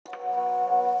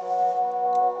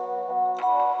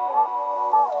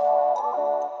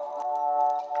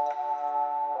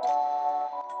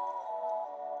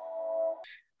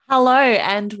Hello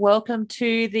and welcome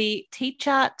to the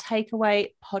Teacher Takeaway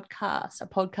Podcast, a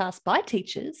podcast by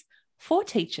teachers for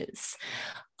teachers.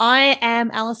 I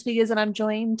am Alice Figures and I'm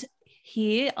joined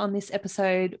here on this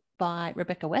episode by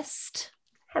Rebecca West.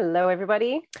 Hello,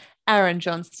 everybody. Aaron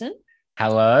Johnston.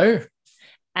 Hello.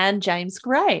 And James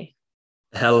Gray.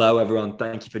 Hello, everyone.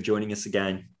 Thank you for joining us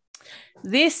again.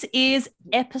 This is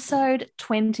episode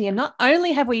 20, and not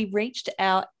only have we reached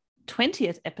our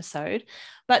 20th episode,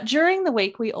 but during the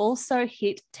week we also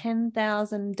hit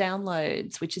 10,000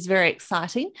 downloads, which is very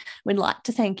exciting. We'd like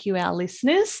to thank you, our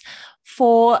listeners,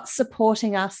 for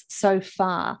supporting us so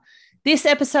far. This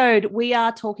episode, we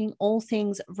are talking all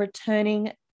things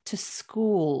returning to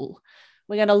school.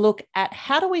 We're going to look at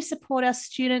how do we support our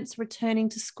students returning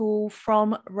to school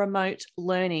from remote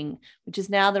learning, which is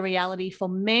now the reality for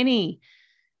many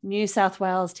New South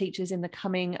Wales teachers in the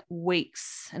coming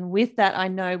weeks. And with that, I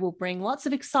know will bring lots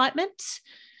of excitement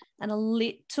and a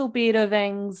little bit of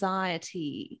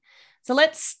anxiety. So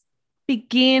let's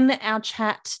begin our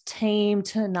chat team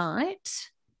tonight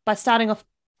by starting off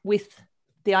with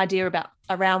the idea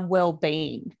around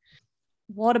well-being.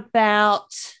 What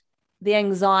about the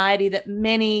anxiety that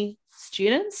many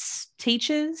students,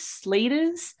 teachers,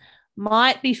 leaders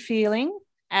might be feeling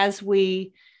as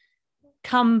we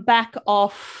come back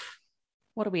off,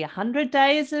 100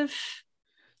 days of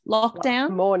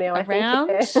lockdown? More now, around,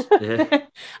 I think.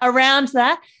 around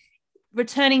that,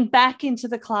 returning back into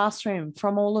the classroom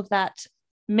from all of that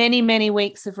many, many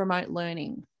weeks of remote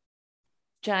learning.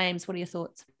 James, what are your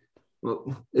thoughts?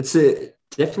 Well, it's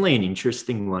definitely an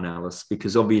interesting one, Alice,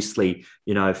 because obviously,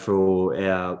 for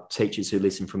our teachers who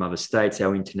listen from other states,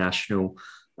 our international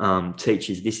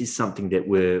teachers, this is something that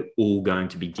we're all going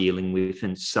to be dealing with,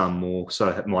 and some more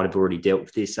so might have already dealt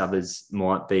with this, others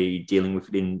might be dealing with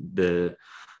it in the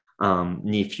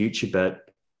near future. But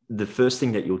the first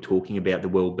thing that you're talking about, the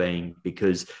well-being,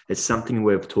 because it's something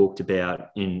we've talked about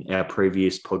in our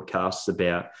previous podcasts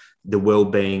about the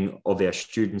well-being of our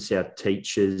students, our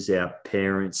teachers, our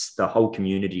parents, the whole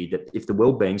community, that if the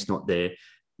well-being's not there,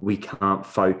 we can't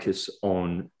focus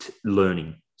on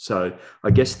learning. So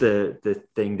I guess the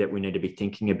thing that we need to be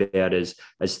thinking about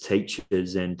as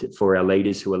teachers and for our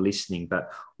leaders who are listening,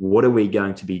 but what are we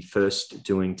going to be first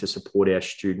doing to support our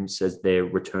students as they're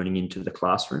returning into the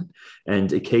classroom?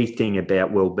 And a key thing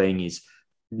about wellbeing is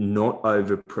not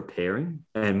over preparing.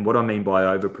 And what I mean by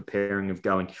over preparing of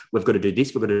going, we've got to do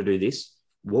this, we've got to do this.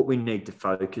 What we need to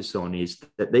focus on is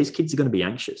that these kids are going to be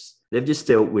anxious. They've just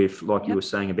dealt with, like you were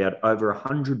saying, about over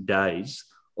 100 days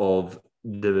of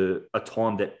a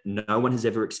time that no one has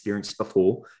ever experienced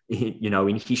before,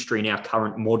 in history, in our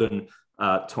current modern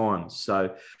times.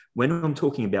 So when I'm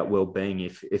talking about well-being,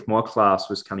 if my class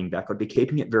was coming back, I'd be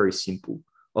keeping it very simple,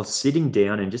 of sitting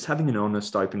down and just having an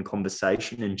honest, open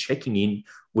conversation and checking in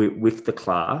with the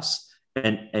class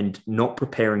and not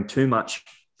preparing too much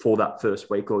for that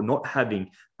first week, or not having,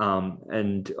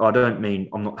 and I don't mean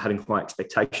I'm not having high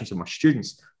expectations of my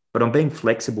students, but I'm being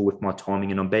flexible with my timing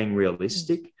and I'm being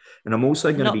realistic. And I'm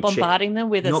also going to be bombarding them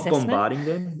with not assessment. bombarding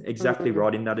them, exactly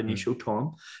right, in that initial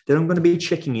time. Then I'm going to be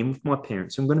checking in with my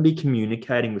parents. I'm going to be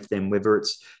communicating with them, whether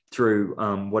it's through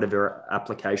whatever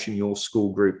application your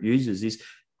school group uses, is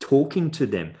talking to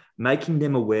them, making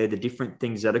them aware the different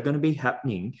things that are going to be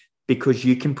happening, because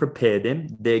you can prepare them.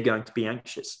 They're going to be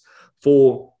anxious.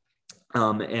 For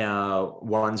our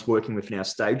ones working within our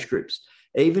stage groups,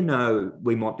 even though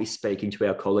we might be speaking to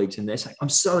our colleagues and they're saying, I'm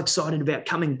so excited about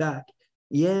coming back.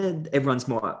 Yeah, everyone's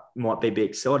might be a bit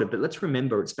excited, but let's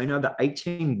remember it's been over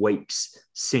 18 weeks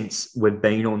since we've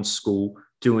been on school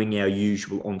doing our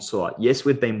usual on-site. Yes,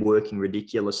 we've been working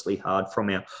ridiculously hard from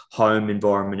our home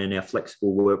environment and our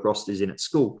flexible work rosters in at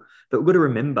school, but we've got to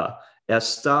remember our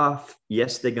staff,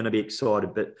 yes, they're going to be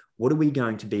excited, but what are we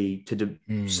going to be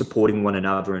supporting one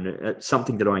another? And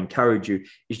something that I encourage you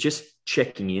is just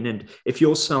checking in. And if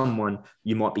you're someone,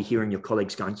 you might be hearing your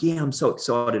colleagues going, yeah, I'm so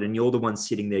excited. And you're the one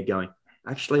sitting there going,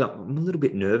 actually, I'm a little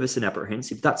bit nervous and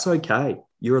apprehensive. That's okay.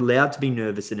 You're allowed to be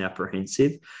nervous and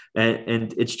apprehensive.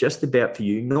 And it's just about for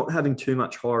you not having too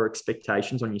much higher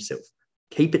expectations on yourself.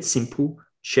 Keep it simple,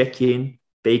 check in,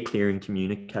 be clear and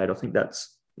communicate. I think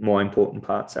that's my important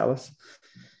parts, Alice.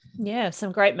 Yeah,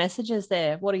 some great messages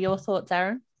there. What are your thoughts,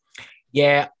 Aaron?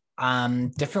 Yeah,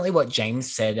 definitely what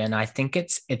James said. And I think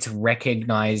it's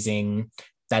recognizing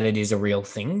that it is a real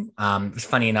thing. It's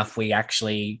funny enough, we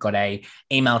actually got a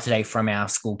email today from our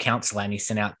school counsellor, and he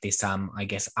sent out this,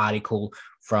 article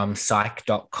from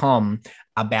psych.com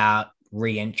about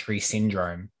re-entry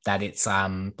syndrome, that it's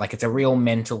like it's a real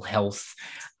mental health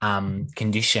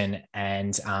condition,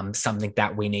 and something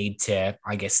that we need to,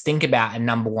 I guess, think about. And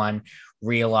number one,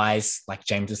 realize, like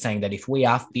James was saying, that if we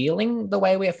are feeling the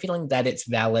way we are feeling, that it's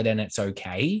valid and it's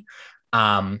okay.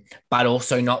 But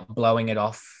also not blowing it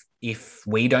off if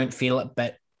we don't feel it,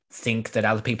 but think that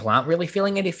other people aren't really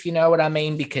feeling it, if you know what I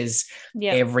mean, because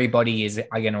everybody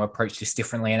are going to approach this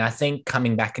differently. And I think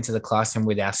coming back into the classroom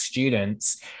with our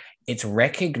students, it's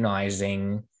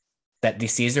recognizing that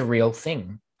this is a real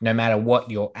thing, no matter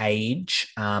what your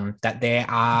age, that there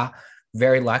are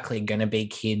very likely going to be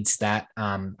kids that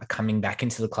are coming back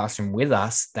into the classroom with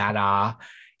us that are,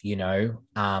 you know,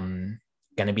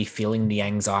 going to be feeling the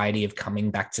anxiety of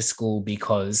coming back to school,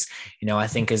 because, you know, I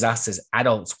think as us as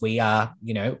adults, we are,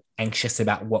 you know, anxious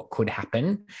about what could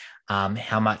happen.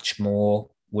 How much more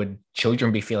would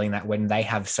children be feeling that when they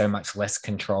have so much less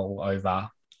control over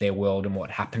their world and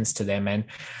what happens to them?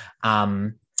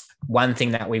 And one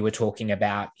thing that we were talking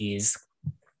about is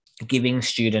giving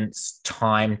students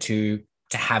time to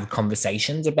have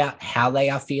conversations about how they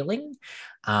are feeling,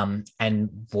 and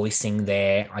voicing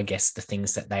their, I guess, the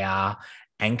things that they are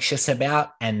anxious about,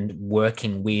 and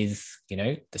working with, you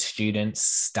know, the students,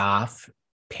 staff,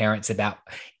 parents about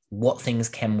what things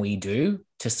can we do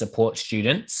to support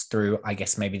students through, I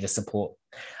guess, maybe the support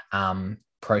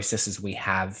processes we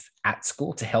have at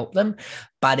school to help them.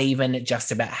 But even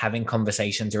just about having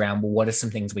conversations around, well, what are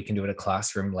some things we can do at a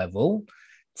classroom level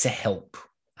to help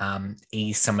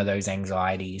ease some of those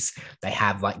anxieties they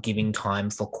have, like giving time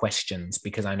for questions,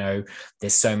 because I know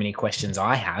there's so many questions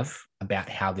I have about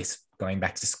how this going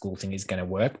back to school thing is going to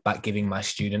work, but giving my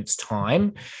students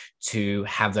time to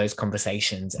have those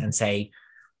conversations and say,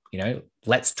 you know,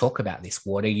 let's talk about this.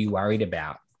 What are you worried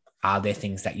about? Are there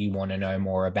things that you want to know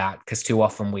more about? Because too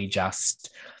often we just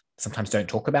sometimes don't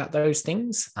talk about those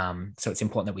things. So it's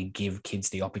important that we give kids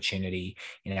the opportunity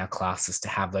in our classes to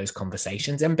have those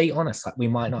conversations and be honest. Like, we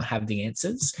might not have the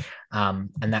answers, and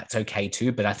that's okay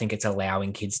too. But I think it's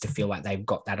allowing kids to feel like they've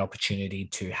got that opportunity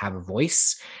to have a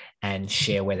voice and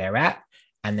share where they're at.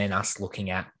 And then us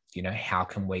looking at, you know,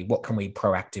 what can we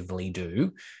proactively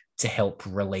do to help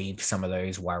relieve some of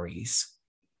those worries?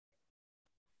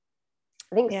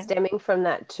 I think stemming from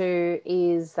that too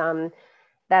is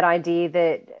that idea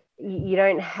that you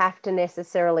don't have to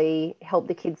necessarily help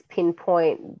the kids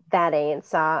pinpoint that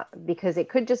answer, because it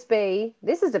could just be,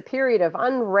 this is a period of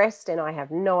unrest and I have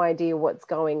no idea what's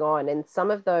going on. And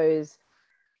some of those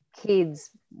kids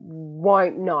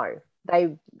won't know.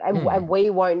 And we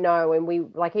won't know. And we,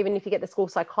 like, even if you get the school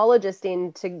psychologist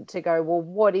in to go, well,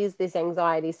 what is this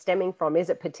anxiety stemming from? Is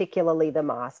it particularly the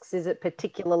masks? Is it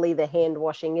particularly the hand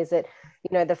washing? Is it,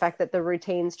 you know, the fact that the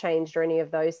routines changed or any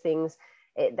of those things?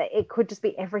 It could just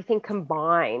be everything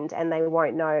combined and they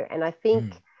won't know. And I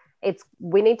think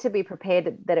we need to be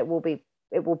prepared that it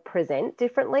will present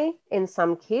differently in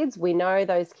some kids. We know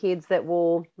those kids that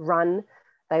will run,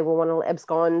 they will want to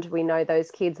abscond. We know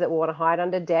those kids that will want to hide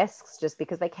under desks just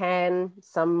because they can.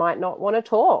 Some might not want to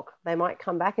talk. They might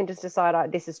come back and just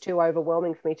decide, this is too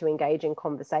overwhelming for me to engage in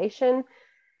conversation.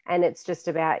 And it's just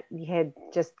about,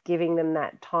 just giving them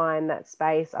that time, that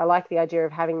space. I like the idea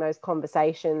of having those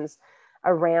conversations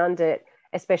around it,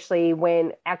 especially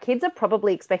when our kids are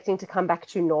probably expecting to come back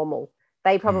to normal.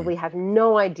 They probably have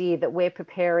no idea that we're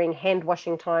preparing hand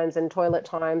washing times and toilet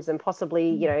times and possibly,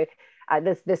 you know,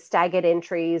 the staggered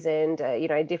entries and, you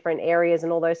know, different areas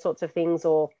and all those sorts of things.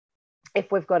 Or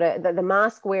if we've got the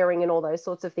mask wearing and all those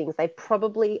sorts of things,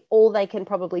 all they can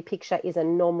probably picture is a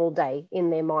normal day in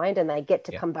their mind, and they get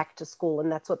to come back to school,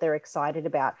 and that's what they're excited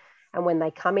about. And when they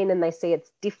come in and they see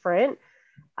it's different,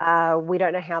 we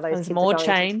don't know how those kids more are going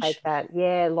change. to take that.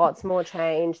 Yeah, lots more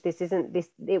change.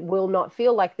 It will not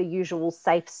feel like the usual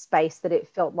safe space that it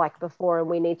felt like before, and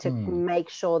we need to make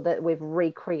sure that we've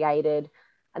recreated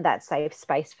that safe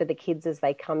space for the kids as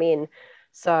they come in.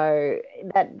 So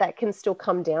that can still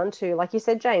come down to, like you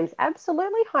said, James,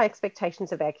 absolutely high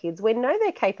expectations of our kids. We know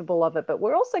they're capable of it, but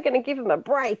we're also going to give them a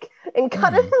break and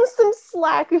cut them some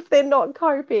slack if they're not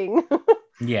coping.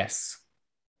 Yes.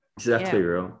 Exactly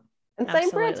right. And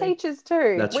same for our teachers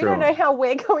too. That's we don't know how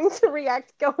we're going to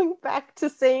react going back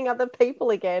to seeing other people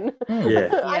again.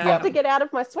 Yeah. I have to get out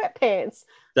of my sweatpants.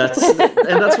 That's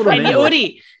what I mean. And your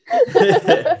hoodie.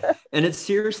 And it's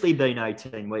seriously been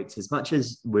 18 weeks. As much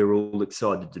as we're all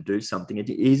excited to do something,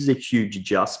 it is a huge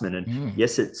adjustment. And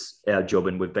yes, it's our job,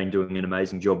 and we've been doing an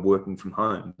amazing job working from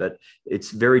home. But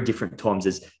it's very different times.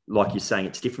 As like you're saying,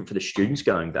 it's different for the students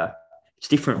going back. it's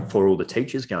different for all the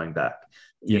teachers going back.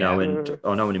 You know, and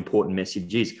I know an important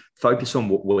message is focus on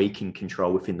what we can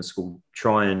control within the school.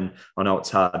 Try and, I know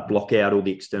it's hard, block out all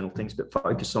the external things, but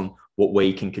focus on what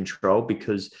we can control,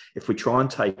 because if we try and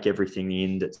take everything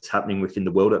in that's happening within the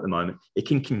world at the moment, it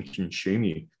can consume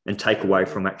you and take away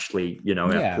from actually, you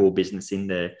know, our core business in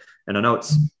there. And I know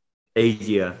it's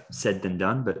easier said than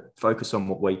done, but focus on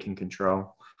what we can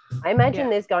control. I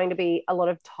imagine there's going to be a lot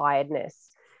of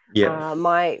tiredness. Yeah.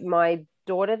 My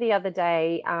daughter the other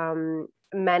day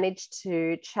managed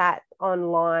to chat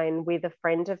online with a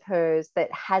friend of hers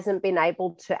that hasn't been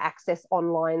able to access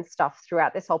online stuff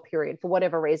throughout this whole period. For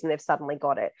whatever reason, they've suddenly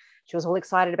got it. She was all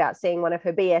excited about seeing one of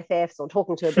her BFFs or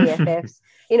talking to her BFFs.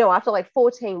 You know, after like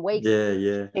 14 weeks,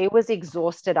 she was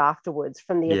exhausted afterwards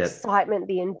from the excitement,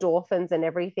 the endorphins and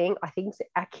everything. I think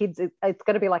our kids, it's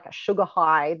going to be like a sugar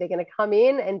high. They're going to come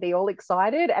in and be all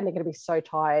excited, and they're going to be so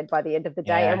tired by the end of the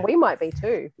day. And we might be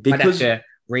too. Because might have to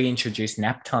reintroduce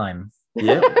nap time.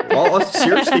 Yeah. Oh,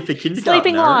 seriously, for kindergarten.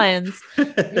 Sleeping lions.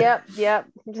 Yep.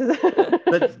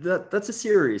 But that's a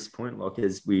serious point. Like,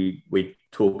 as we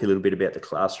talk a little bit about the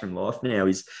classroom life now,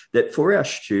 is that for our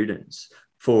students,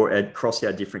 across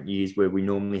our different years where we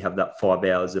normally have that 5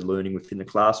 hours of learning within the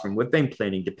classroom, we've been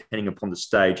planning, depending upon the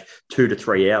stage, 2 to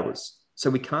 3 hours. So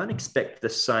we can't expect the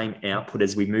same output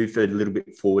as we move a little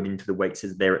bit forward into the weeks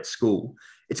as they're at school.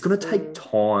 It's going to take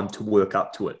time to work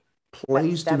up to it.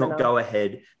 Please do not go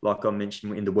ahead, like I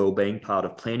mentioned in the wellbeing part,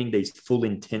 of planning these full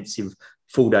intensive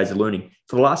full days of learning.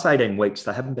 For the last 18 weeks,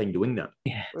 they haven't been doing that.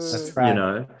 Yeah, that's right. You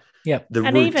know,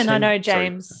 and even I know,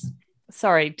 James,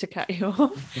 sorry to cut you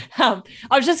off. I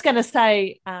was just going to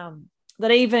say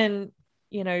that even,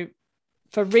 you know,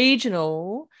 for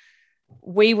regional,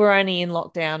 we were only in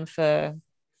lockdown for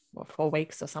 4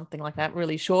 weeks or something like that,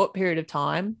 really short period of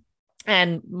time.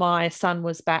 And my son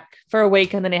was back for a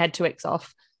week and then he had 2 weeks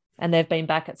off. And they've been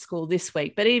back at school this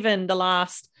week. But even the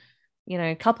last, you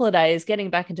know, couple of days, getting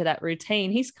back into that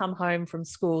routine, he's come home from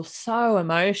school so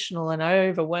emotional and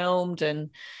overwhelmed.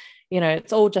 And, you know,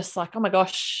 it's all just like, oh my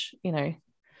gosh, you know,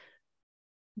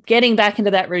 getting back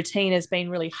into that routine has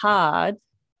been really hard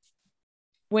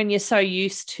when you're so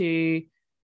used to,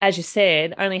 as you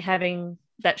said, only having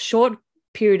that short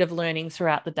period of learning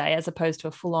throughout the day as opposed to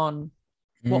a full-on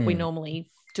what we normally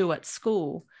do at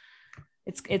school.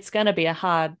 It's going to be a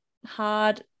hard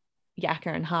yakka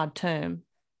and hard term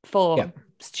for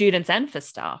students and for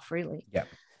staff, really. Yeah,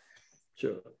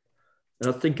 sure.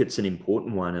 And I think it's an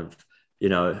important one of, you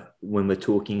know, when we're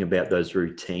talking about those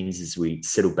routines as we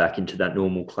settle back into that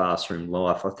normal classroom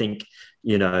life. I think,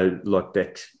 you know, like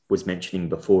Beck was mentioning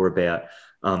before about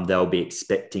they'll be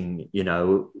expecting, you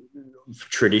know,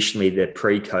 traditionally they're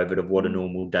pre-COVID of what a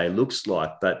normal day looks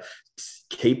like, but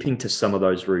keeping to some of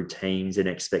those routines and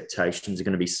expectations are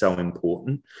going to be so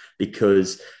important,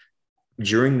 because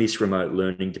during this remote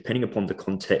learning, depending upon the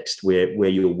context where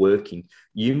you're working,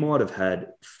 you might have had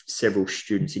several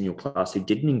students in your class who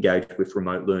didn't engage with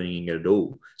remote learning at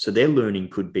all. So their learning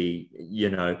could be, you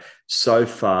know, so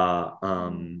far,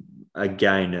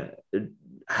 again,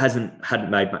 hadn't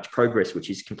made much progress, which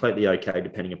is completely okay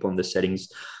depending upon the settings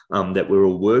that we're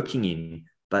all working in.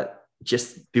 But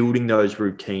just building those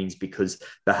routines, because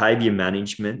behavior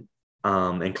management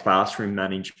and classroom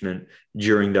management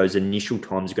during those initial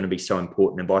times are going to be so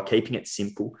important. And by keeping it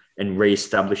simple and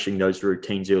re-establishing those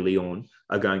routines early on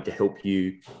are going to help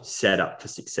you set up for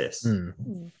success.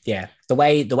 Yeah. The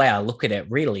way I look at it,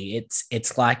 really,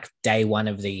 it's like day one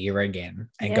of the year again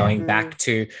and going back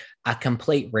to a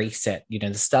complete reset. You know,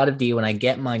 the start of the year when I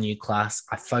get my new class,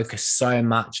 I focus so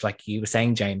much, like you were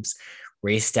saying, James,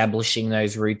 reestablishing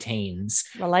those routines,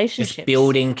 relationships, just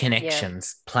building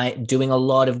connections, doing a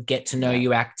lot of get to know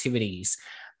you activities.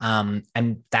 And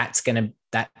that's gonna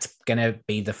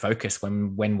be the focus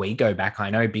when we go back, I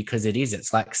know, because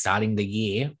it's like starting the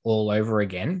year all over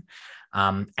again.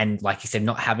 And like you said,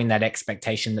 not having that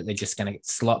expectation that they're just going to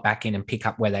slot back in and pick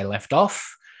up where they left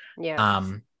off.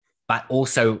 But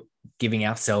also giving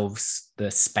ourselves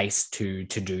the space to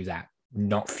do that.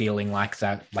 Not feeling like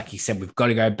that, like you said, we've got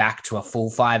to go back to a full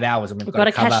 5 hours and we've got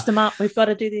to catch them up. We've got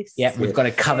to do this. Yeah, we've got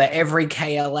to cover every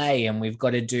KLA and we've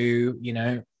got to do, you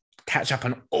know, catch up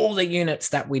on all the units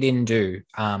that we didn't do.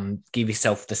 Give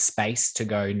yourself the space to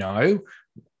go, no,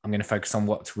 I'm going to focus on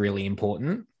what's really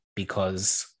important,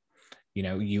 because, you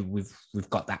know, we've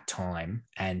got that time,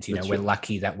 and you know, we're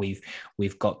lucky that we've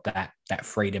got that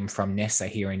freedom from NESA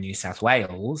here in New South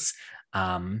Wales.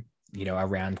 You know,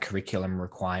 around curriculum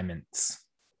requirements.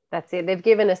 That's it. They've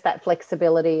given us that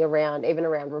flexibility around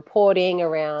reporting,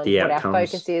 around what our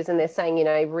focus is. And they're saying, you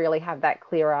know, really have that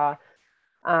clearer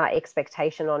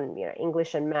expectation on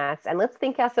English and maths. And let's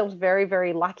think ourselves very,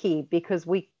 very lucky, because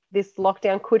this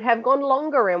lockdown could have gone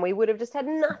longer and we would have just had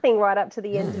nothing right up to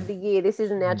the end of the year. This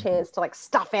isn't our chance to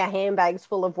stuff our handbags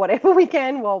full of whatever we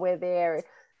can while we're there.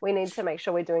 We need to make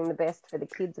sure we're doing the best for the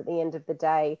kids at the end of the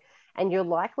day. And you're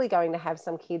likely going to have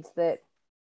some kids that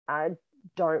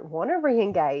don't want to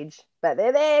re-engage, but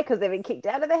they're there because they've been kicked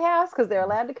out of the house because they're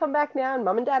allowed to come back now, and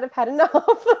mum and dad have had enough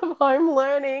of home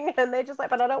learning, and they're just like,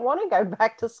 but I don't want to go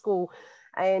back to school.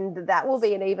 And that will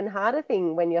be an even harder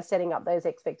thing when you're setting up those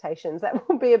expectations. That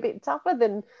will be a bit tougher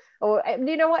than, or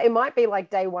you know what, it might be like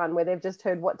day one where they've just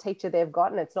heard what teacher they've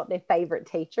got and it's not their favorite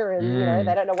teacher, and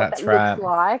they don't know what that looks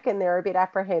like, and they're a bit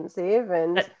apprehensive,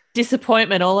 and that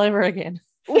disappointment all over again.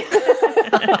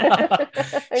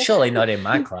 Surely not in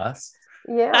my class.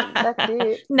 Yeah, that's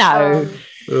it. No.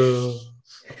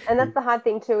 And that's the hard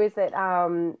thing too, is that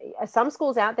some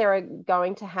schools out there are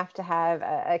going to have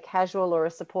a casual or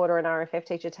a support or an RFF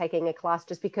teacher taking a class,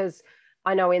 just because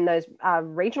I know in those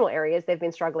regional areas they've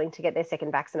been struggling to get their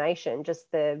second vaccination,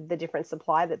 just the different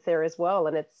supply that's there as well.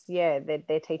 And it's,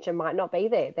 their teacher might not be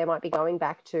there. They might be going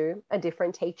back to a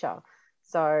different teacher.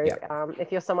 So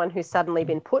if you're someone who's suddenly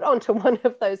been put onto one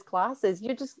of those classes,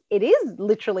 it is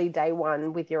literally day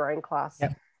one with your own class,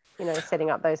 setting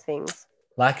up those things.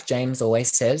 Like James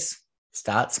always says,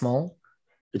 start small.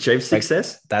 Achieve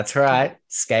success. That's right.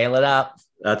 Scale it up.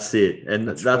 That's it. And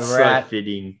that's so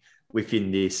fitting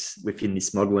within this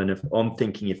model. And if I'm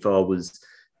thinking, if I was,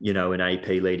 an AP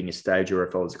leading a stage, or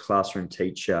if I was a classroom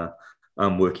teacher,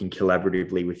 working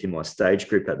collaboratively within my stage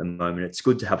group at the moment, it's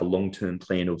good to have a long-term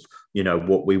plan of,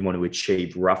 what we want to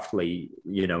achieve roughly,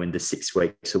 in the 6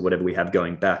 weeks or whatever we have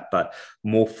going back. But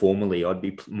more formally, I'd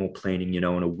be more planning,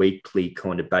 on a weekly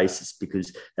kind of basis,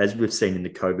 because as we've seen in the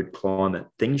COVID climate,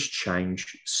 things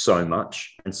change so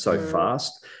much and so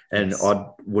fast. And I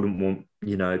wouldn't want,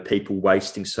 people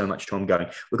wasting so much time going,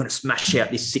 we're going to smash out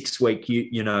this 6 week,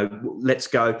 let's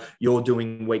go. You're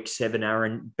doing week 7,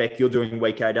 Aaron. Beck, you're doing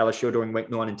week 8. Alice, you're doing week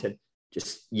 9 and 10.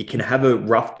 Just, you can have a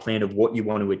rough plan of what you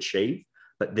want to achieve,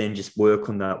 but then just work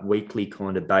on that weekly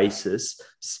kind of basis,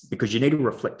 because you need to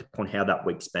reflect upon how that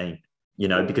week's been,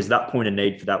 because that point of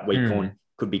need for that week on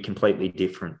could be completely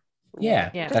different.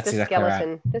 Yeah. That's exactly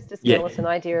right. Just a skeleton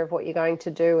idea of what you're going to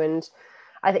do. And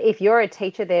if you're a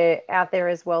teacher out there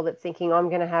as well that's thinking, I'm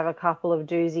going to have a couple of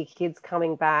doozy kids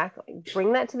coming back,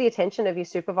 bring that to the attention of your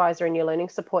supervisor and your learning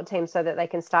support team, so that they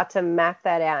can start to map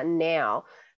that out now,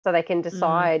 so they can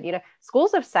decide.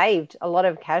 Schools have saved a lot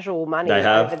of casual money. They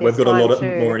have. We've got a lot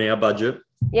more in our budget.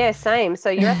 Yeah, same.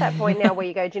 So you're at that point now where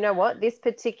you go, do you know what? This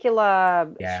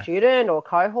particular student or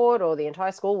cohort or the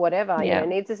entire school, whatever,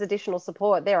 needs this additional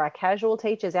support. There are casual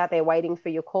teachers out there waiting for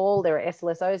your call. There are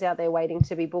SLSOs out there waiting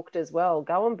to be booked as well.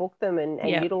 Go and book them and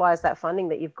utilize that funding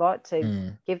that you've got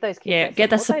to give those kids. Yeah,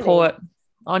 get the support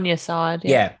on your side.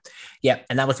 Yeah.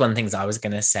 And that was one of the things I was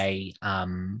going to say.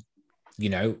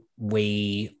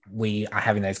 We are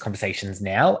having those conversations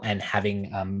now, and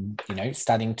having,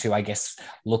 starting to, I guess,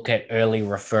 look at early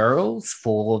referrals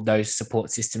for those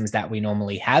support systems that we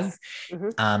normally have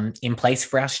in place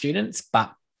for our students,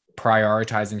 but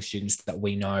prioritizing students that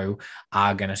we know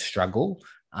are going to struggle,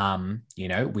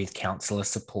 with counselor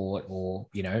support or,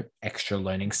 extra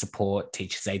learning support,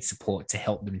 teachers aid support to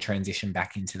help them transition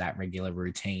back into that regular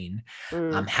routine.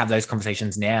 Have those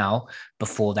conversations now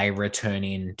before they return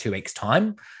in 2 weeks'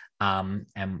 time,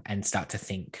 and start to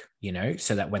think,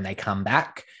 so that when they come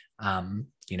back,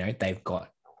 they've got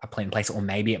a plan in place. Or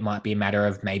maybe it might be a matter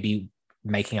of maybe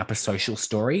making up a social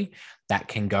story that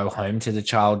can go home to the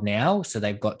child now, so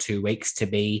they've got 2 weeks to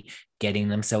be getting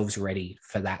themselves ready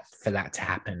for that to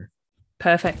happen.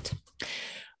 Perfect.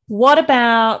 What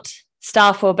about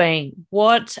staff wellbeing?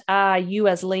 What are you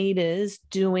as leaders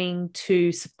doing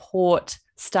to support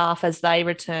staff as they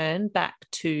return back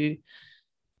to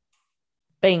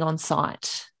being on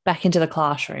site, back into the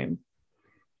classroom,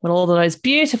 with all of those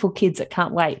beautiful kids that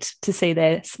can't wait to see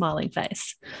their smiling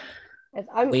face?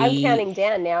 I'm counting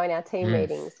down now in our team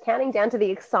meetings, counting down to the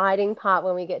exciting part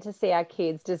when we get to see our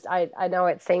kids. I know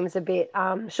it seems a bit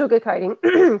sugarcoating,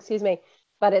 excuse me,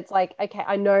 but it's like, okay,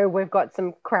 I know we've got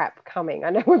some crap coming.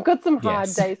 I know we've got some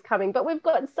hard days coming, but we've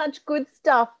got such good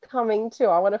stuff coming too.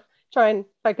 I want to try and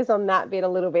focus on that bit a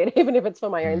little bit, even if it's for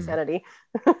my own sanity.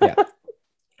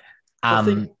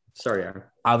 Sorry, Aaron.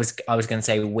 I was going to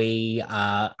say we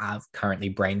are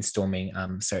currently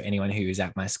brainstorming. So anyone who is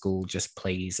at my school, just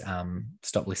please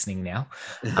stop listening now.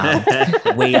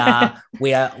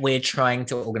 We're trying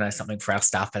to organise something for our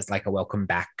staff as like a welcome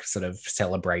back sort of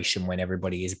celebration when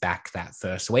everybody is back that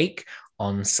first week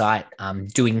on site,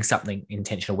 doing something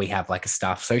intentional. We have like a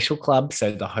staff social club,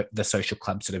 so the social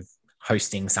club sort of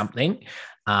hosting something,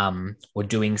 or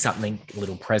doing something,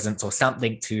 little presents or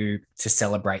something to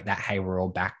celebrate that, hey, we're all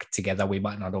back together. We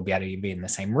might not all be able to be in the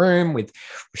same room with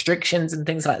restrictions and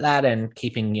things like that, and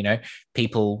keeping,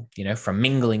 people, from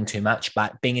mingling too much,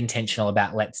 but being intentional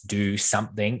about let's do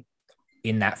something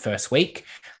in that first week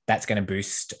that's going to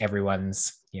boost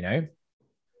everyone's,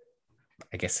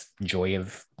 I guess, joy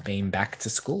of being back to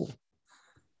school.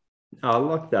 I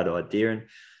like that idea.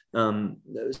 And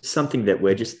something that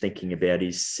we're just thinking about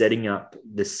is setting up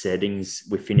the settings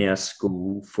within our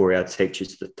school for our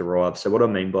teachers to thrive. So what I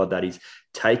mean by that is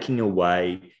taking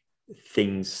away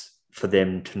things for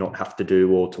them to not have to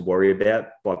do or to worry about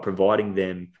by providing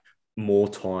them more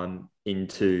time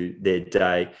into their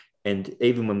day. And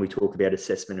even when we talk about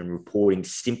assessment and reporting,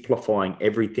 simplifying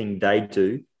everything they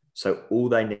do, so all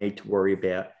they need to worry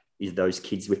about is those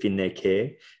kids within their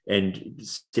care. And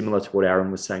similar to what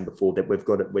Aaron was saying before, that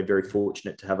we're very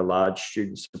fortunate to have a large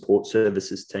student support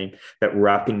services team, but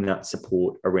wrapping that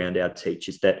support around our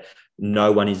teachers, that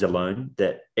no one is alone,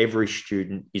 that every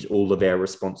student is all of our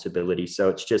responsibility. So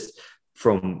it's just,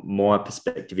 from my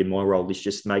perspective, in my role, is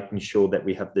just making sure that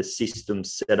we have the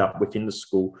systems set up within the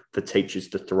school for teachers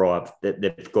to thrive, that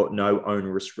they've got no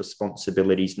onerous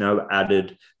responsibilities, no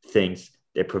added things.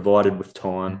 They're provided with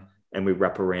time, and we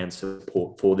wrap around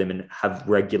support for them and have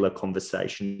regular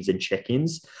conversations and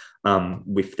check-ins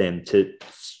with them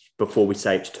before we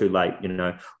say it's too late.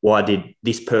 Why did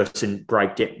this person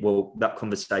break down? Well, that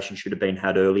conversation should have been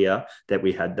had earlier, that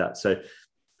we had that. So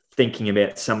thinking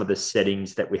about some of the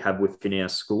settings that we have within our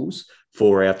schools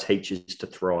for our teachers to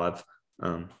thrive,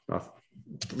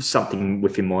 something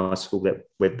within my school that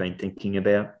we've been thinking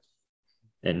about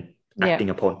and acting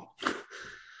upon.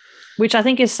 Which I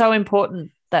think is so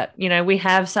important, that, we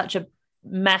have such a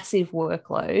massive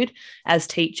workload as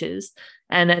teachers.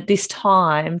 And at this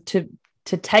time, to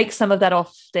take some of that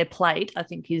off their plate, I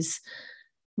think is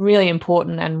really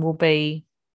important and will be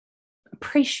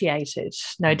appreciated,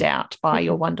 no doubt, by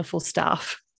your wonderful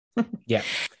staff. Yeah.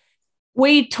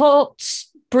 We talked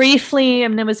briefly,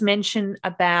 and there was mention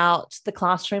about the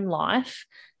classroom life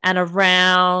and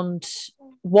around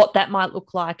what that might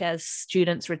look like as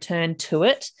students return to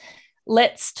it.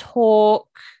 Let's talk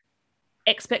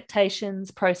expectations,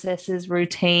 processes,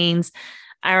 routines.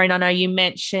 Aaron, I know you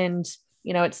mentioned,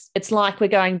 it's like we're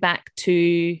going back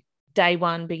to day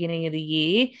one, beginning of the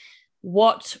year.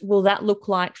 What will that look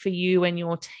like for you and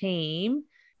your team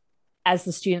as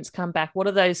the students come back? What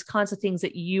are those kinds of things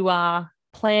that you are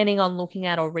planning on looking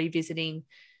at or revisiting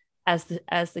as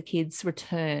the kids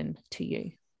return to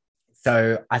you?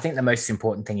 So I think the most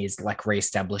important thing is like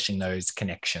reestablishing those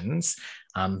connections.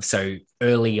 So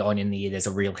early on in the year, there's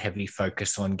a real heavy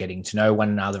focus on getting to know one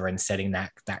another and setting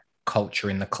that culture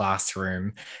in the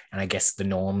classroom, and I guess the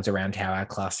norms around how our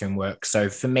classroom works. So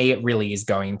for me, it really is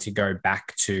going to go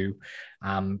back to,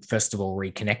 first of all,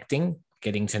 reconnecting,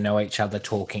 getting to know each other,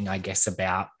 talking, I guess,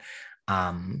 about,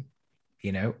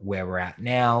 where we're at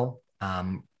now,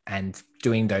 and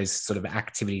doing those sort of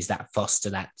activities that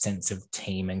foster that sense of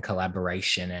team and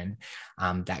collaboration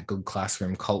and that good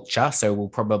classroom culture. So we'll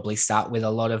probably start with a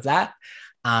lot of that.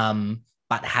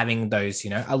 But having those,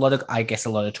 a lot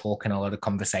of talk and a lot of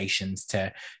conversations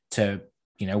to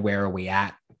where are we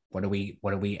at? What are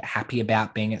we happy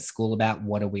about being at school about?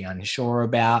 What are we unsure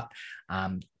about?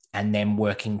 And then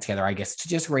working together, I guess, to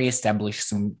just reestablish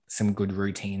some good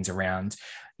routines around,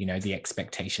 the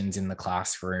expectations in the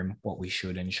classroom, what we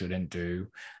should and shouldn't do.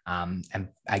 And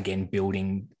again,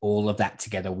 building all of that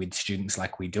together with students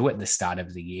like we do at the start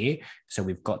of the year. So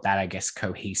we've got that, I guess,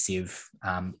 cohesive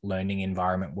learning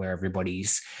environment where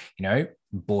everybody's,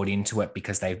 bought into it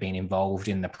because they've been involved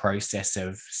in the process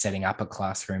of setting up a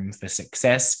classroom for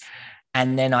success.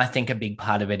 And then I think a big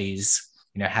part of it is,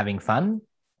 having fun,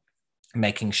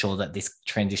 making sure that this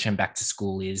transition back to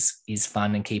school is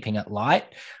fun and keeping it light.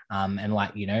 And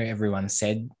like, everyone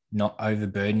said, not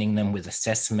overburdening them with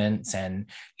assessments and,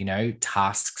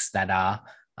 tasks that are,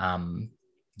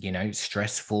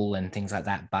 stressful and things like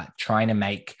that, but trying to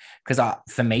make, because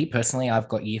for me personally, I've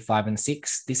got year 5 and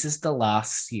 6. This is the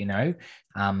last,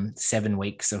 7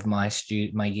 weeks of my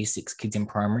year 6 kids in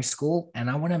primary school. And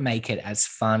I want to make it as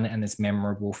fun and as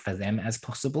memorable for them as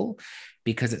possible,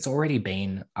 because it's already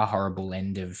been a horrible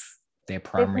end of their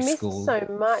primary school. So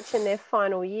much in their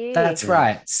final year. That's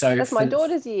right. So that's my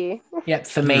daughter's year. Yeah,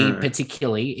 for me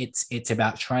particularly, it's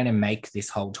about trying to make this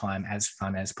whole time as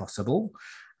fun as possible,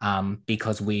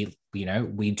 because we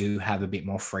do have a bit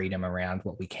more freedom around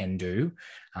what we can do,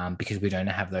 because we don't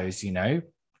have those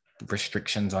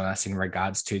restrictions on us in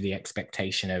regards to the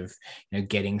expectation of,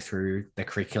 getting through the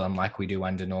curriculum like we do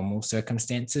under normal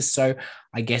circumstances. So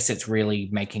I guess it's really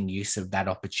making use of that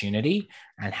opportunity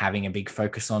and having a big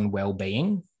focus on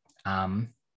well-being,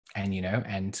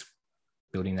 and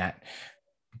building that,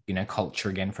 culture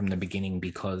again from the beginning,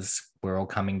 because we're all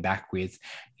coming back with,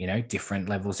 different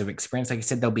levels of experience. Like I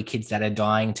said, there'll be kids that are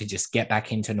dying to just get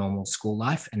back into normal school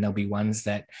life, and there'll be ones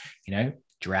that,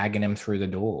 dragging them through the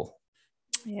door.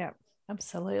 Yeah,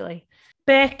 absolutely.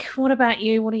 Beck, what about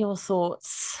you? What are your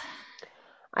thoughts?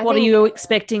 What are you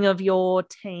expecting of your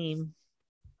team?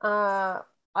 I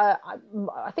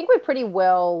think we're pretty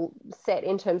well set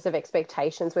in terms of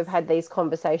expectations. We've had these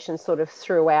conversations sort of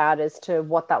throughout as to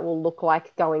what that will look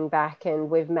like going back, and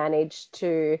we've managed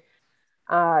to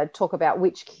talk about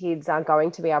which kids are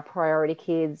going to be our priority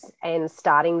kids, and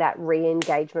starting that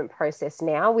re-engagement process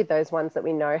now with those ones that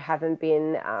we know haven't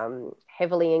been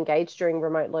heavily engaged during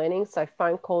remote learning. So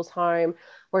phone calls home,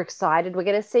 we're excited, we're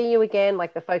going to see you again.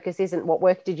 Like, the focus isn't what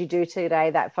work did you do today,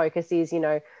 that focus is,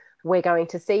 we're going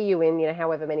to see you in,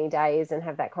 however many days, and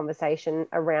have that conversation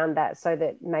around that, so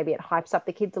that maybe it hypes up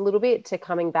the kids a little bit to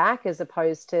coming back, as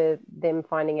opposed to them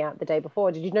finding out the day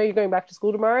before, did you know you're going back to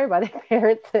school tomorrow, by their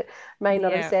parents that may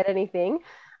not have said anything.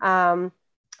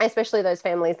 Especially those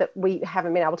families that we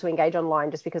haven't been able to engage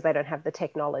online just because they don't have the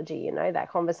technology,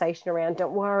 that conversation around,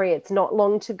 don't worry, it's not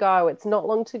long to go. It's not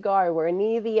long to go. We're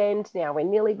near the end now. We're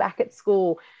nearly back at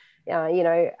school.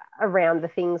 Around the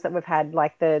things that we've had,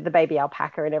 like the baby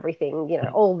alpaca and everything,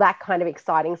 all that kind of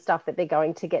exciting stuff that they're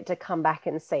going to get to come back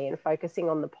and see, and focusing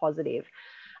on the positive.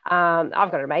 I've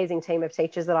got an amazing team of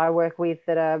teachers that I work with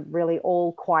that are really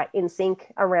all quite in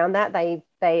sync around that. They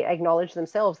acknowledge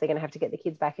themselves they're going to have to get the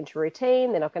kids back into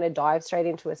routine. They're not going to dive straight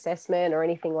into assessment or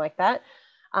anything like that.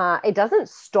 It doesn't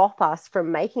stop us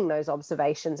from making those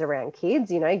observations around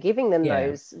kids, giving them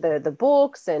those the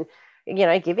books, and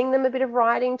giving them a bit of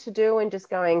writing to do, and just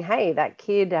going, hey, that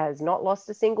kid has not lost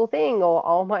a single thing, or,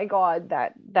 oh my God,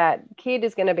 that kid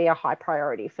is going to be a high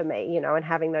priority for me, and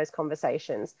having those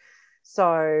conversations.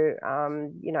 So,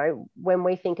 when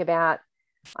we think about,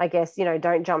 I guess,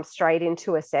 don't jump straight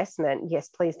into assessment. Yes,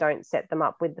 please don't set them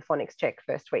up with the phonics check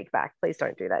first week back. Please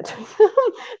don't do that.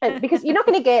 And because you're not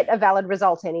going to get a valid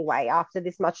result anyway after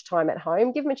this much time at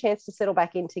home. Give them a chance to settle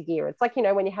back into gear. It's like,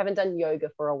 when you haven't done yoga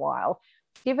for a while,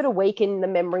 give it a week and the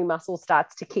memory muscle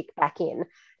starts to kick back in.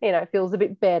 It feels a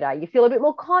bit better. You feel a bit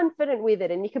more confident with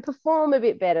it, and you can perform a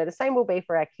bit better. The same will be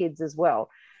for our kids as well.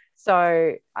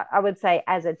 So I would say,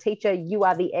 as a teacher, you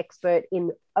are the expert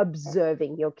in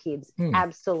observing your kids.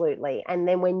 Absolutely. And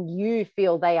then when you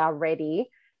feel they are ready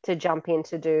to jump in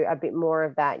to do a bit more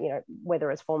of that,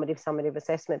 whether it's formative, summative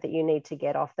assessment that you need to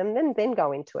get off them, then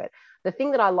go into it. The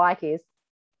thing that I like is,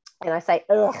 and I say,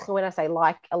 when I say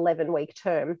like 11-week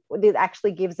term, it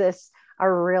actually gives us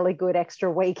a really good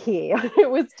extra week here. It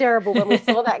was terrible when we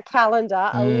saw that calendar,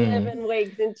 11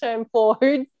 weeks in term 4.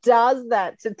 Who does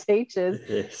that to teachers?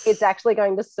 Yes. It's actually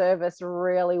going to serve us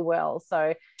really well.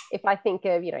 So if I think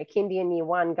of, kindy and year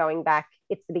 1 going back,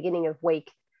 it's the beginning of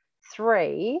week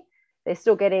 3. They're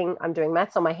still getting, I'm doing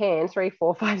maths on my hand, 3,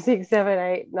 4, 5, 6, 7,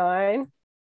 8, 9,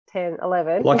 10,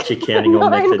 11. Like you're counting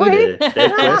on method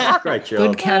there. Great job.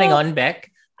 Good counting on, Beck.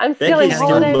 I'm still in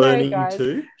holiday learning mode, guys.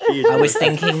 Too. I was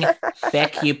thinking,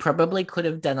 Beck, you probably could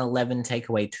have done 11 take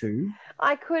away 2.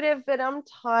 I could have, but I'm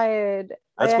tired.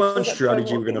 That's one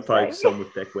strategy we're going to focus on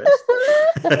with Beck West.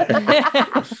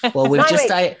 Well,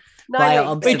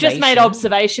 we've just made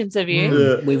observations of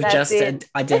you. We've just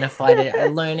identified a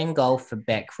learning goal for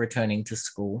Beck returning to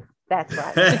school. That's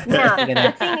right. Now,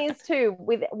 the thing is too,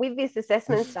 with this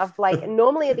assessment stuff, like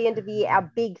normally at the end of the year, our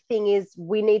big thing is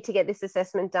we need to get this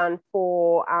assessment done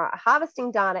for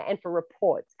harvesting data and for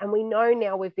reports. And we know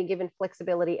now we've been given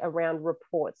flexibility around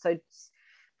reports. So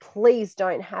please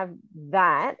don't have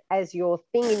that as your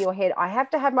thing in your head. I have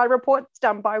to have my reports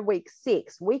done by week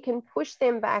 6. We can push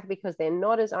them back because they're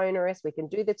not as onerous. We can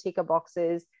do the ticker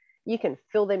boxes. You can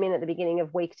fill them in at the beginning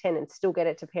of week 10 and still get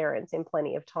it to parents in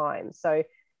plenty of time. So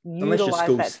unless your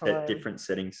school's at different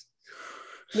settings.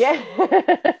 Yeah.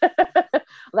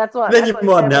 That's what. Then you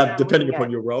might have, depending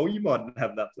upon your role, you might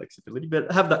have that flexibility,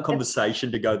 but have that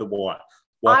conversation to go the why.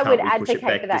 I would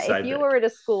advocate for that. If you were at a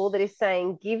school that is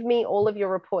saying, give me all of your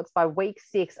reports by week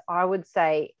 6, I would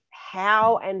say,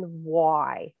 how and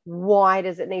why? Why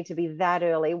does it need to be that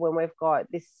early when we've got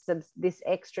this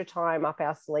extra time up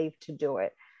our sleeve to do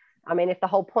it? I mean, if the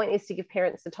whole point is to give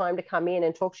parents the time to come in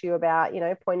and talk to you about,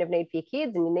 point of need for your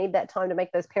kids, and you need that time to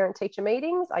make those parent-teacher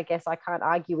meetings, I guess I can't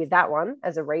argue with that one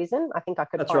as a reason. I think I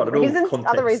could find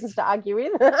other reasons to argue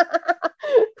with.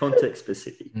 Context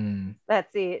specific.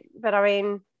 That's it. But I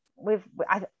mean,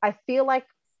 I feel like,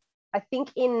 I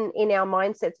think in our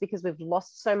mindsets, because we've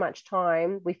lost so much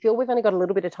time, we feel we've only got a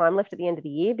little bit of time left at the end of the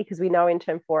year, because we know in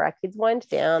term 4 our kids wind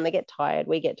down, they get tired,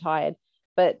 we get tired,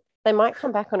 but they might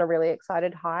come back on a really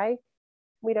excited high.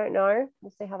 We don't know.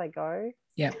 We'll see how they go.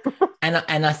 Yeah.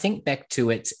 And I think back to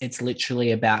it's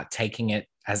literally about taking it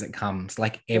as it comes.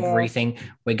 Like everything,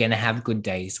 we're going to have good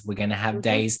days. We're going to have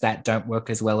days that don't work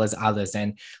as well as others.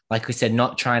 And like we said,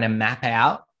 not trying to map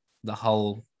out the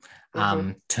whole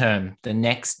term, the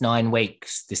next 9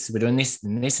 weeks, we're doing this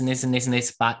and this and this and this and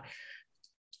this, but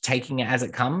taking it as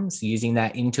it comes, using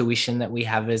that intuition that we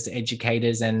have as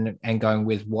educators and going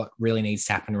with what really needs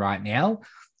to happen right now.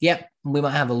 Yep, we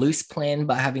might have a loose plan,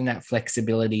 but having that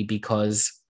flexibility,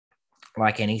 because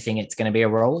like anything, it's going to be a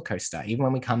roller coaster. Even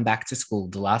when we come back to school,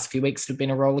 the last few weeks have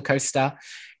been a roller coaster.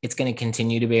 It's going to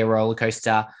continue to be a roller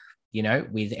coaster, you know,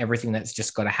 with everything that's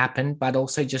just got to happen, but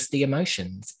also just the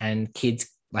emotions and kids,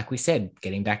 like we said,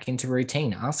 getting back into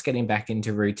routine, us getting back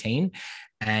into routine,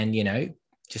 and, you know,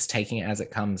 just taking it as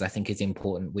it comes, I think is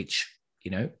important, which,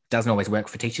 you know, doesn't always work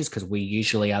for teachers, because we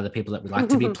usually are the people that we like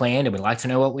to be planned and we like to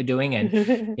know what we're doing,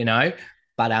 and, you know,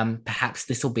 but perhaps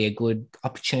this will be a good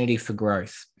opportunity for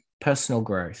growth, personal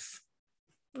growth.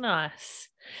 Nice.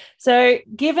 So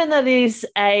given that it is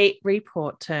a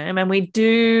report term, and we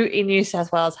do in New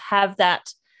South Wales have that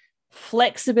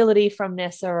flexibility from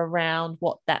NESA around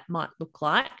what that might look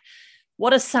like,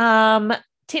 what are some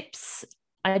tips,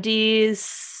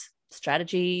 ideas,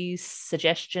 strategies,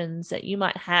 suggestions that you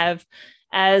might have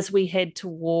as we head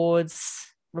towards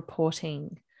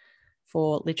reporting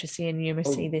for literacy and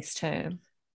numeracy this term?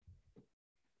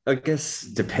 I guess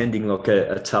depending, like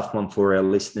a tough one for our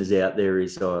listeners out there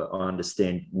is, I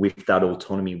understand with that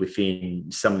autonomy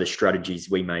within some of the strategies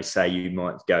we may say, you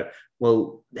might go,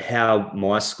 well, how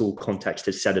my school context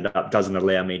has set it up doesn't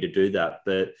allow me to do that.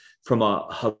 But from a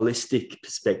holistic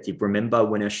perspective, remember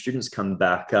when our students come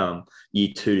back year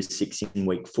 2 to 6 in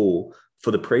week 4,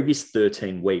 for the previous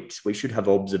 13 weeks, we should have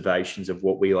observations of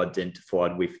what we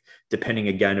identified with, depending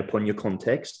again upon your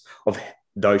context, of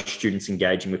those students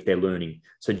engaging with their learning.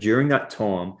 So during that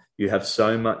time, you have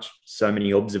so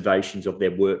many observations of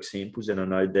their work samples. And I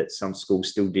know that some schools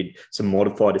still did some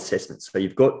modified assessments. So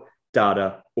you've got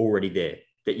data already there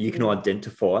that you can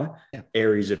identify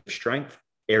areas of strength,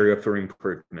 area for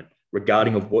improvement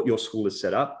regarding of what your school has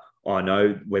set up. I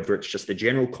know whether it's just a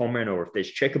general comment or if there's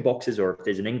checker boxes or if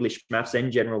there's an English, maths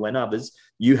and general and others,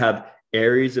 you have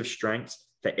areas of strengths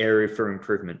for area for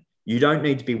improvement. You don't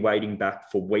need to be waiting back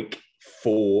for week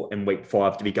 4 and week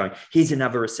 5 to be going, here's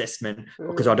another assessment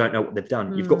because I don't know what they've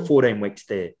done. You've got 14 weeks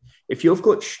there. If you've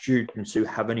got students who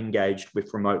haven't engaged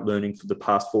with remote learning for the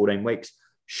past 14 weeks,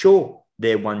 sure,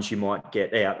 they're ones you might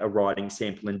get out a writing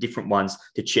sample and different ones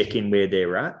to check in where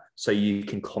they're at so you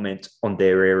can comment on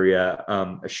their area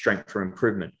of strength for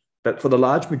improvement. But for the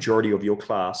large majority of your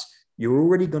class, you're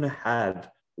already going to have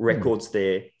records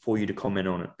there for you to comment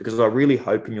on it, because I really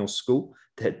hope in your school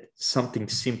that something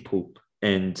simple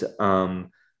and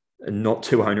not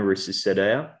too onerous is set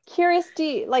out. Curious, do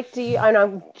you, and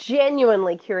I'm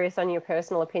genuinely curious on your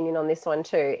personal opinion on this one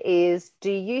too, is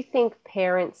do you think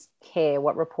parents care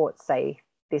what reports say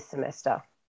this semester?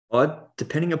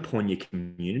 Depending upon your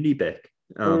community, Beck.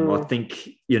 I think,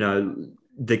 you know,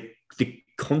 the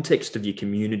context of your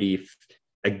community, if,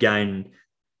 again,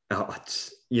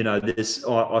 you know,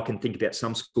 I can think about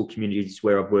some school communities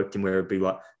where I've worked in where it'd be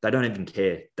like, they don't even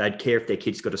care. They'd care if their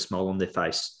kid's got a smile on their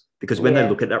face, because when they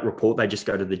look at that report, they just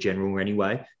go to the general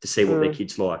anyway to see what their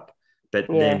kid's like. But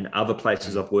then other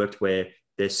places I've worked where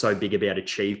they're so big about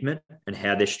achievement and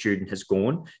how their student has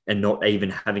gone, and not even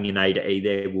having an A to E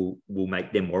there will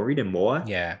make them worried, and why.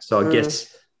 Yeah. So I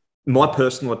guess my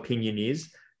personal opinion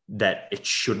is that it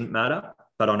shouldn't matter,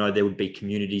 but I know there would be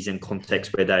communities and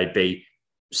contexts where they'd be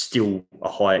still a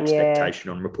high expectation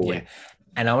on reporting. Yeah.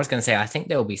 And I was going to say, I think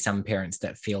there will be some parents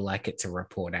that feel like it's a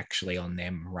report actually on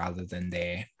them rather than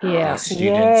their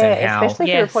students, and how, especially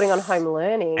if you're reporting on home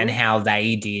learning and how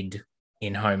they did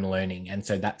in home learning. And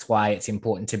so that's why it's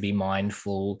important to be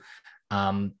mindful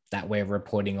that we're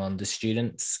reporting on the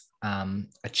students'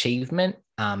 achievement,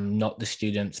 not the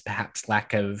students' perhaps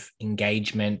lack of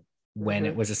engagement when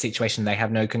it was a situation they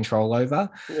have no control over.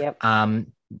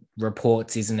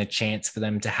 Reports isn't a chance for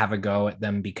them to have a go at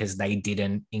them because they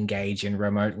didn't engage in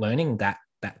remote learning. That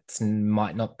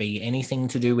might not be anything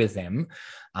to do with them.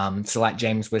 So like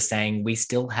James was saying, we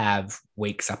still have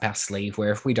weeks up our sleeve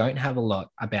where if we don't have a lot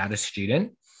about a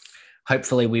student,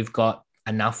 hopefully we've got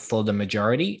enough for the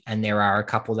majority, and there are a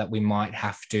couple that we might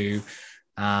have to,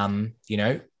 you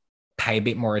know, pay a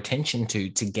bit more attention to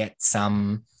get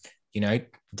some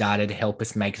data to help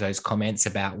us make those comments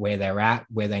about where they're at,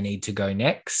 where they need to go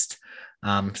next.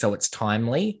 So it's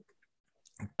timely,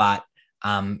 but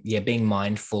being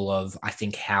mindful of, I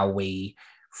think, how we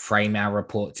frame our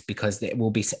reports, because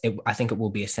I think it will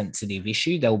be a sensitive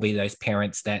issue. There will be those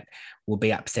parents that will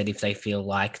be upset if they feel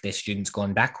like their student's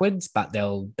gone backwards, but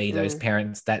there'll be those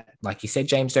parents that, like you said,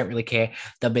 James, don't really care.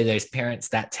 There'll be those parents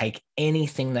that take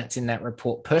anything that's in that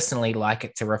report personally, like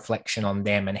it's a reflection on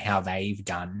them and how they've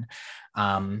done.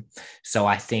 So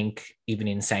I think even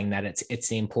in saying that,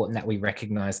 it's important that we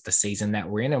recognize the season that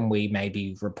we're in and we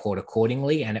maybe report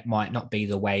accordingly, and it might not be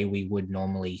the way we would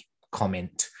normally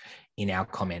comment in our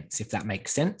comments, if that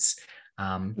makes sense.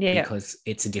 Because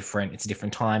it's a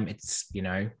different time. It's,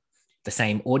 the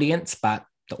same audience, but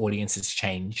the audience has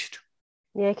changed.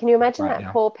 Yeah, can you imagine right that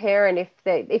now. poor parent if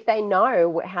they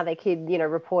know how their kid,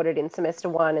 reported in semester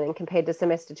 1 and then compared to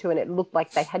semester 2, and it looked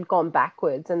like they had gone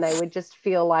backwards, and they would just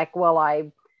feel like, well,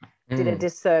 I did a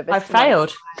disservice. I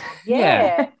failed.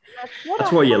 Yeah.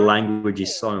 That's why your language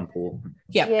is so important.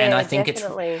 Yeah, and I think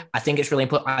definitely. it's really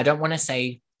important. I don't want to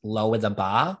say lower the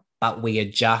bar, but we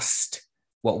adjust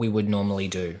what we would normally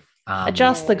do.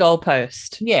 Adjust the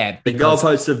goalpost. Yeah. The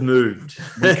goalposts have moved.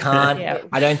 We can't,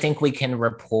 I don't think we can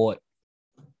report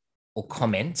or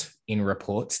comment in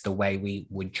reports the way we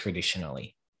would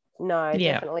traditionally. No,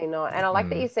 definitely not. And I like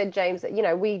that you said, James,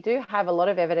 that, we do have a lot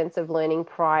of evidence of learning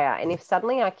prior. And if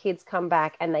suddenly our kids come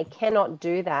back and they cannot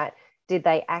do that, did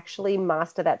they actually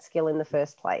master that skill in the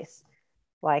first place?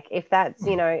 Like if that's,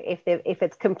 if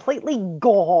it's completely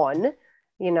gone,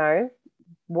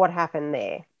 what happened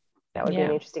there? That would be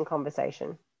an interesting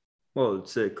conversation. Well,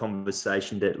 it's a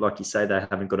conversation that, like you say, they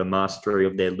haven't got a mastery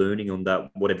of their learning on that,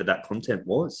 whatever that content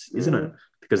was, isn't it?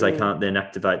 Because they can't then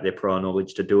activate their prior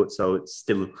knowledge to do it. So it's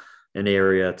still an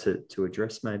area to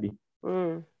address, maybe.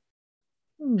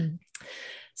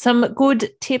 Some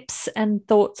good tips and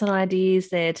thoughts and ideas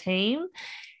there, team.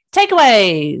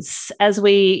 Takeaways as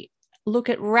we look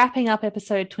at wrapping up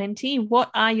episode 20. What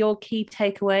are your key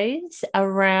takeaways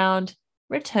around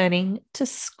returning to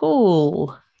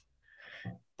school?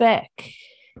 Beck,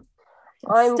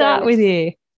 start with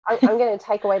you. I'm going to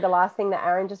take away the last thing that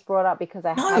Aaron just brought up, because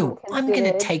I'm going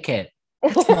to take it.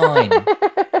 It's mine.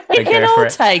 You can all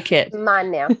take it.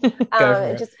 Mine now.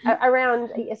 Just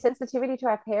around a sensitivity to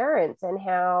our parents, and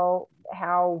how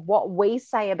what we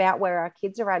say about where our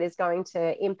kids are at is going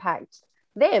to impact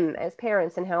them as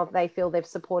parents, and how they feel they've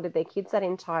supported their kids that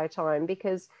entire time.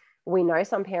 Because we know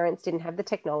some parents didn't have the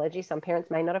technology. Some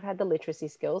parents may not have had the literacy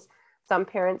skills. Some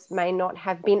parents may not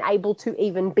have been able to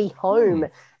even be home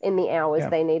in the hours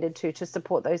they needed to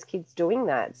support those kids doing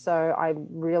that. So I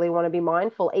really want to be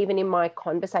mindful, even in my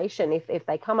conversation, if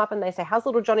they come up and they say, how's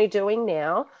little Johnny doing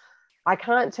now? I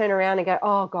can't turn around and go,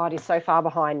 oh God, he's so far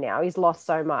behind now. He's lost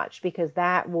so much, because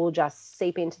that will just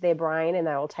seep into their brain and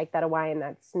they will take that away. And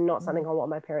that's not something I want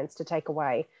my parents to take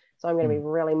away. So I'm going to be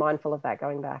really mindful of that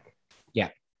going back.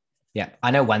 Yeah.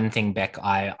 I know one thing, Beck,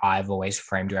 I've always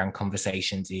framed around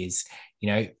conversations is,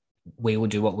 we will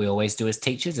do what we always do as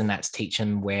teachers, and that's teach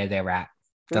them where they're at.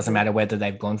 Doesn't matter whether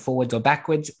they've gone forwards or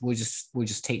backwards. We'll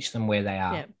just teach them where they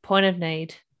are. Yeah. Point of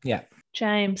need. Yeah.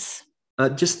 James.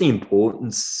 Just the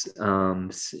importance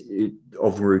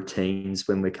of routines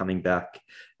when we're coming back,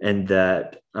 and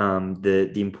that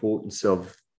the importance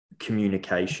of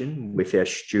communication with our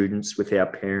students, with our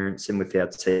parents, and with our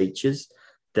teachers,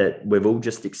 that we've all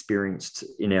just experienced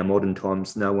in our modern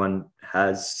times. No one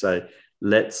has. So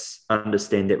let's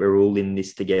understand that we're all in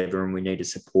this together and we need to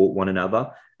support one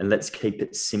another, and let's keep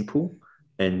it simple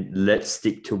and let's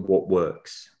stick to what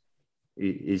works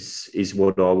is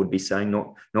what I would be saying.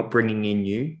 Not bringing in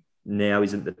new. Now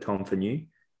isn't the time for new,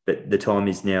 but the time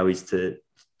is now is to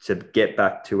get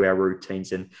back to our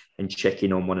routines and check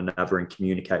in on one another and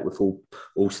communicate with all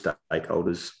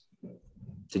stakeholders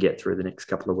to get through the next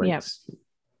couple of weeks. Yep.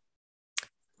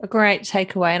 A great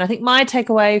takeaway. And I think my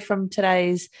takeaway from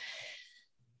today's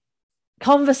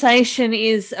conversation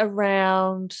is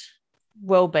around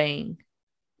well-being.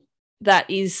 That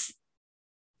is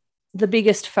the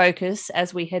biggest focus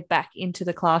as we head back into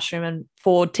the classroom, and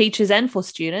for teachers and for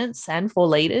students and for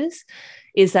leaders,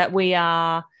 is that we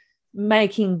are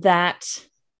making that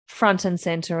front and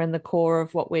center and the core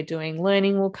of what we're doing.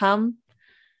 Learning will come,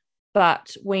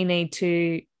 but we need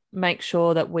to make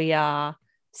sure that we are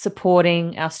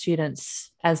supporting our students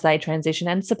as they transition,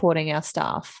 and supporting our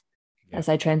staff as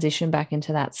they transition back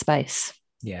into that space.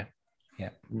 Yeah.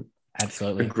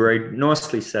 Absolutely. Agreed.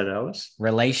 Nicely said, Alice.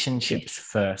 Relationships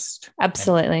first.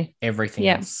 Absolutely. Everything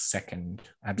else second.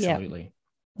 Absolutely.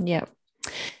 Yeah.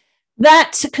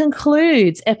 That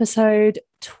concludes episode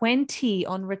 20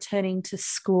 on returning to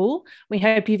school. We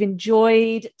hope you've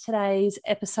enjoyed today's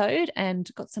episode and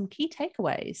got some key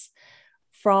takeaways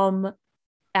from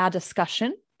our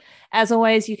discussion. As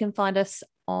always, you can find us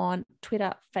on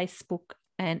Twitter, Facebook,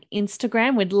 and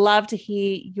Instagram. We'd love to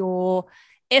hear your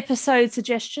episode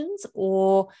suggestions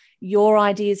or your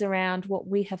ideas around what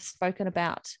we have spoken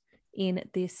about in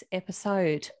this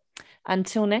episode.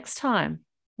 Until next time,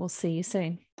 we'll see you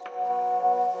soon.